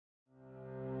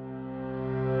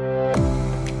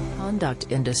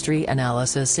conduct industry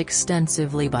analysis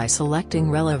extensively by selecting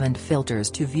relevant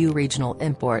filters to view regional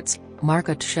imports,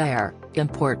 market share,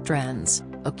 import trends,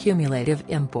 accumulative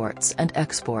imports and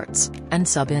exports, and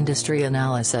sub-industry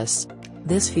analysis.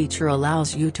 This feature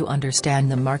allows you to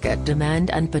understand the market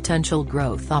demand and potential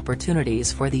growth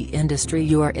opportunities for the industry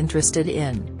you are interested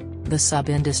in. The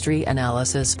sub-industry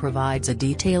analysis provides a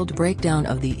detailed breakdown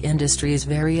of the industry's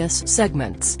various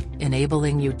segments,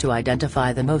 enabling you to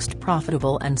identify the most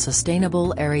profitable and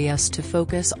sustainable areas to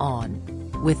focus on.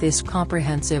 With this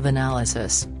comprehensive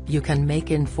analysis, you can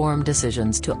make informed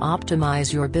decisions to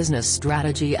optimize your business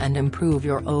strategy and improve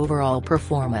your overall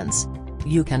performance.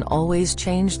 You can always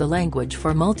change the language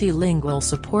for multilingual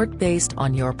support based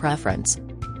on your preference.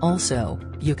 Also,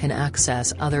 you can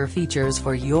access other features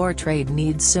for your trade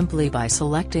needs simply by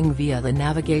selecting via the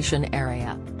navigation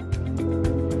area.